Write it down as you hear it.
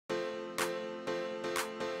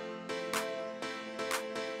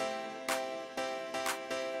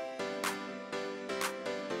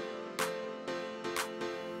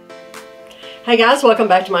Hey guys, welcome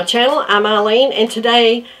back to my channel. I'm Eileen, and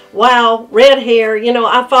today, wow, red hair. You know,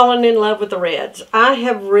 I've fallen in love with the reds. I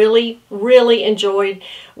have really enjoyed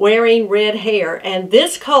wearing red hair, and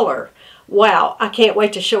this color, wow, I can't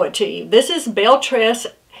wait to show it to you. This is Belletress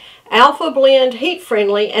Alpha Blend Heat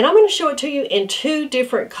Friendly, and I'm going to show it to you in two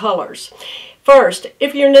different colors. First,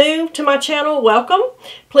 if you're new to my channel, welcome.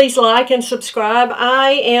 Please like and subscribe.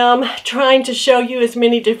 I am trying to show you as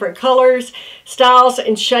many different colors, styles,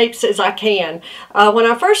 and shapes as I can. When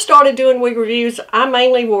I first started doing wig reviews, I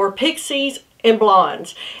mainly wore pixies and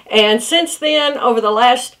blondes. And since then, over the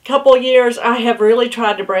last couple of years, I have really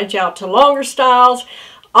tried to branch out to longer styles,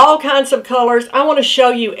 all kinds of colors. I want to show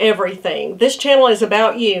you everything. This channel is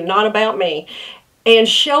about you, not about me, and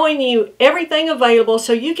showing you everything available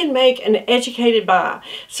so you can make an educated buy.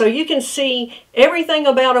 So you can see everything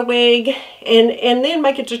about a wig and then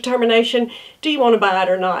make a determination, do you want to buy it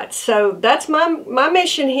or not? So that's my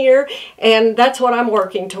mission here, and that's what I'm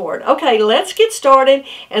working toward. Okay, let's get started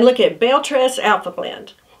and look at Belletress Alpha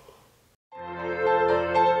Blend.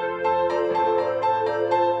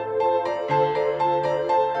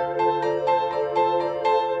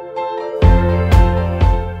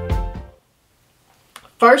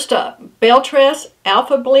 First up, Belletress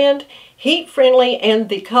Alpha Blend, heat friendly, and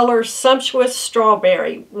the color Sumptuous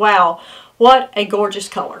Strawberry. Wow, what a gorgeous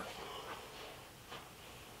color.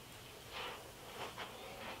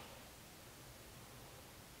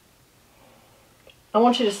 I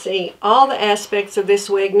want you to see all the aspects of this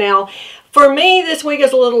wig. Now, for me, this wig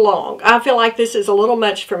is a little long. I feel like this is a little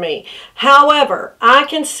much for me. However, I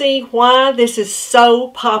can see why this is so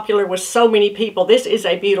popular with so many people. This is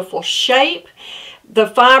a beautiful shape. The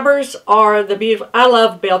fibers are the beautiful. I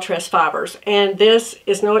love Belletress fibers, and this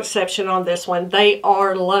is no exception on this one. They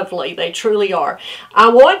are lovely. They truly are. I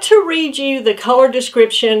want to read you the color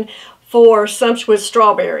description for Sumptuous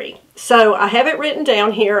Strawberry. So I have it written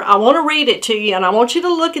down here. I want to read it to you, and I want you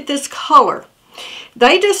to look at this color.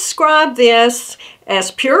 They describe this as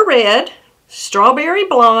pure red, strawberry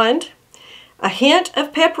blonde, a hint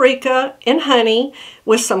of paprika and honey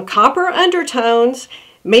with some copper undertones,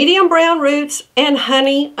 medium brown roots, and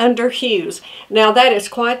honey underhues. Now that is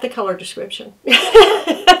quite the color description.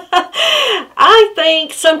 I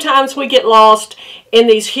think sometimes we get lost in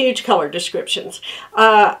these huge color descriptions.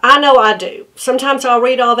 I know I do. Sometimes I'll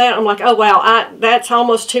read all that, I'm like, oh wow, that's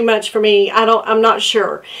almost too much for me. I'm not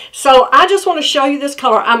sure. So I just want to show you this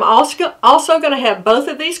color. I'm also going to have both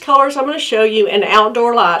of these colors I'm going to show you in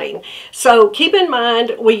outdoor lighting. So keep in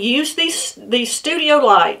mind, we use these studio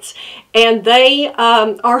lights, and they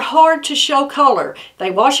are hard to show color.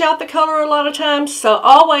 They wash out the color a lot of times, so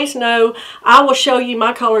always know I will show you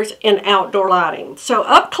my colors in outdoor lighting. So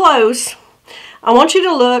up close, I want you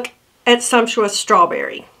to look at Sumptuous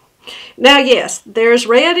Strawberry. Now yes, there's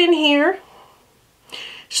red in here,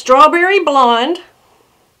 strawberry blonde,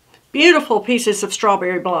 beautiful pieces of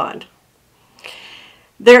strawberry blonde.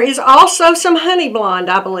 There is also some honey blonde,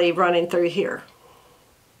 I believe, running through here.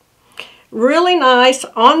 Really nice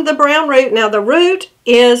on the brown root. Now the root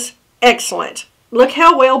is excellent. Look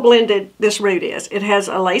how well blended this root is. It has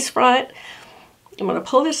a lace front. I'm going to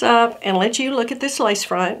pull this up and let you look at this lace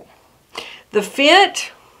front. The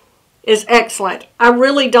fit is excellent. I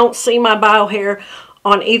really don't see my bio hair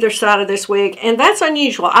on either side of this wig, and that's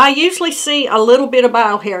unusual. I usually see a little bit of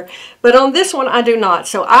bio hair, but on this one I do not.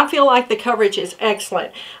 So I feel like the coverage is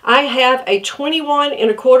excellent. I have a 21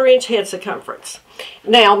 1/4 inch head circumference.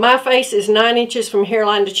 Now my face is 9 inches from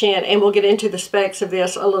hairline to chin, and we'll get into the specs of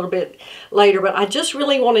this a little bit later, but I just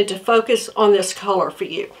really wanted to focus on this color for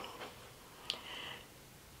you.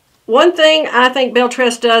 One thing I think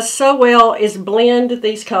Belletress does so well is blend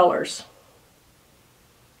these colors.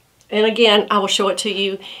 And again, I will show it to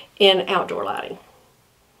you in outdoor lighting.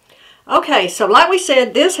 Okay, so like we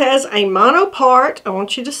said, this has a mono part. I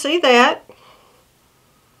want you to see that.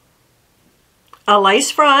 A lace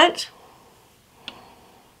front.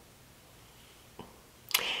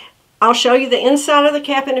 I'll show you the inside of the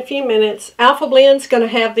cap in a few minutes. Alpha Blend's going to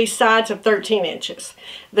have these sides of 13 inches.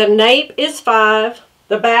 The nape is 5.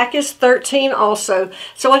 The back is 13 also.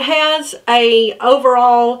 So it has a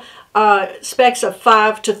overall specs of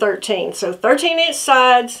 5 to 13. So 13 inch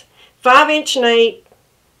sides, 5 inch nape,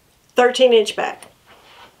 13 inch back.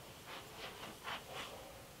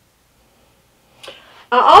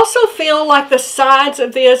 I also feel like the sides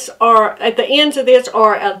of this are, at the ends of this,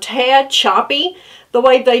 are a tad choppy. The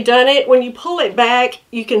way they done it, when you pull it back,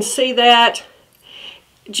 you can see that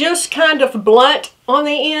just kind of blunt on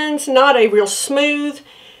the ends, not a real smooth.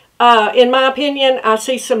 In my opinion, I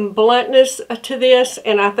see some bluntness to this,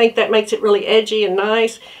 and I think that makes it really edgy and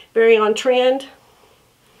nice, very on trend.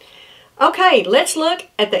 Okay, let's look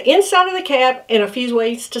at the inside of the cap and a few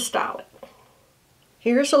ways to style it.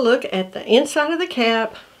 Here's a look at the inside of the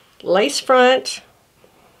cap, lace front,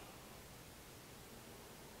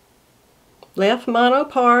 left mono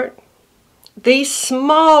part, the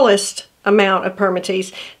smallest amount of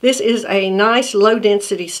permatease. This is a nice low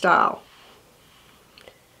density style.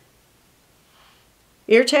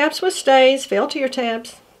 Ear tabs with stays, felt ear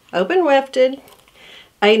tabs, open wefted,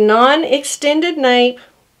 a non-extended nape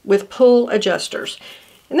with pull adjusters.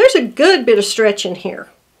 And there's a good bit of stretch in here.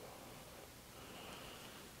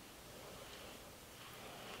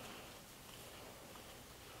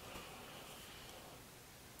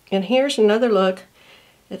 And here's another look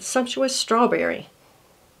at Sumptuous Strawberry.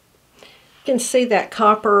 You can see that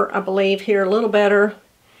copper, I believe, here a little better,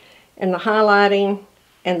 and the highlighting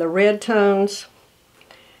and the red tones.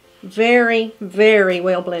 Very, very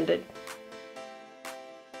well blended.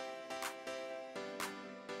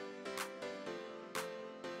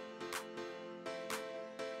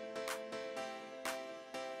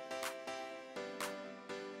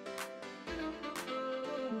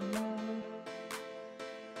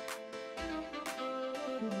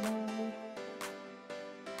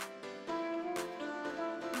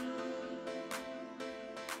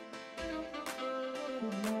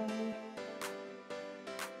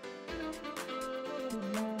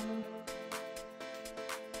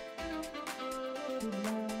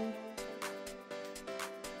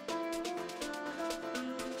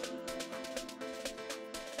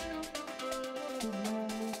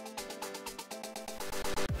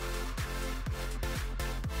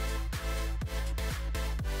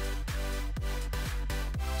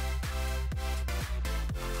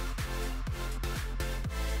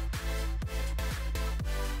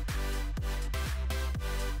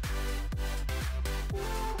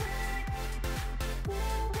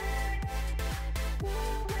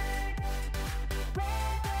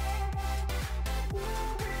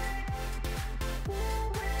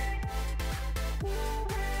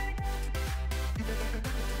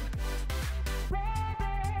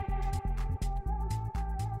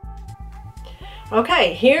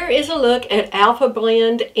 Okay, here is a look at Alpha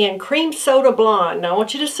Blend in Cream Soda Blonde. Now I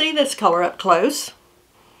want you to see this color up close.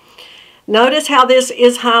 Notice how this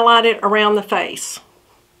is highlighted around the face.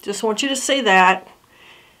 Just want you to see that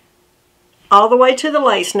all the way to the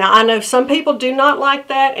lace. Now I know some people do not like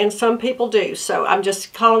that and some people do, so I'm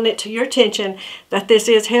just calling it to your attention that this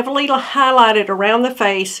is heavily highlighted around the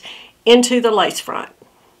face into the lace front.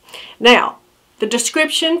 Now, the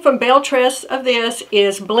description from Belle Tress of this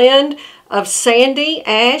is blend of sandy,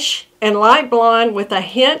 ash, and light blonde with a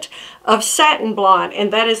hint of satin blonde,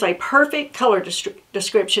 and that is a perfect color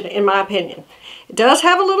description in my opinion. It does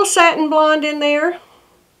have a little satin blonde in there.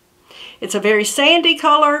 It's a very sandy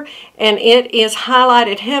color, and it is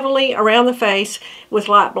highlighted heavily around the face with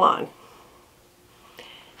light blonde.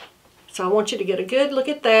 So I want you to get a good look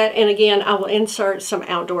at that, and again, I will insert some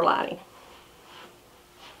outdoor lighting.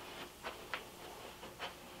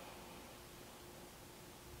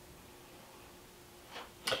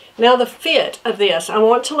 Now the fit of this, I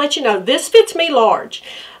want to let you know, this fits me large.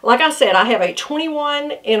 Like I said, I have a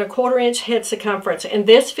 21¼ inch head circumference, and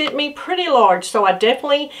this fit me pretty large, so I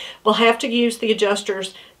definitely will have to use the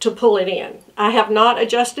adjusters to pull it in. I have not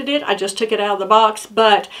adjusted it, I just took it out of the box,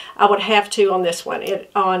 but I would have to on this one.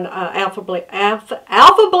 On Alpha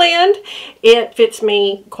Blend, it fits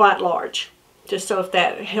me quite large. Just so if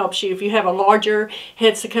that helps you. If you have a larger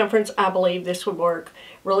head circumference, I believe this would work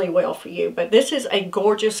really well for you. But this is a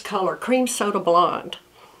gorgeous color, Cream Soda Blonde.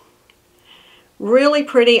 Really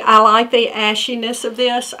pretty. I like the ashiness of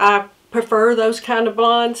this. I prefer those kind of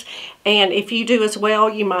blondes. And if you do as well,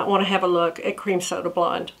 you might want to have a look at Cream Soda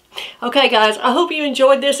Blonde. Okay guys, I hope you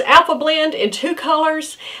enjoyed this Alpha Blend in 2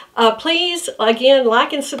 colors. Please, again,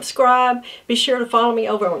 like and subscribe. Be sure to follow me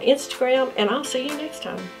over on Instagram, and I'll see you next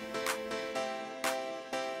time.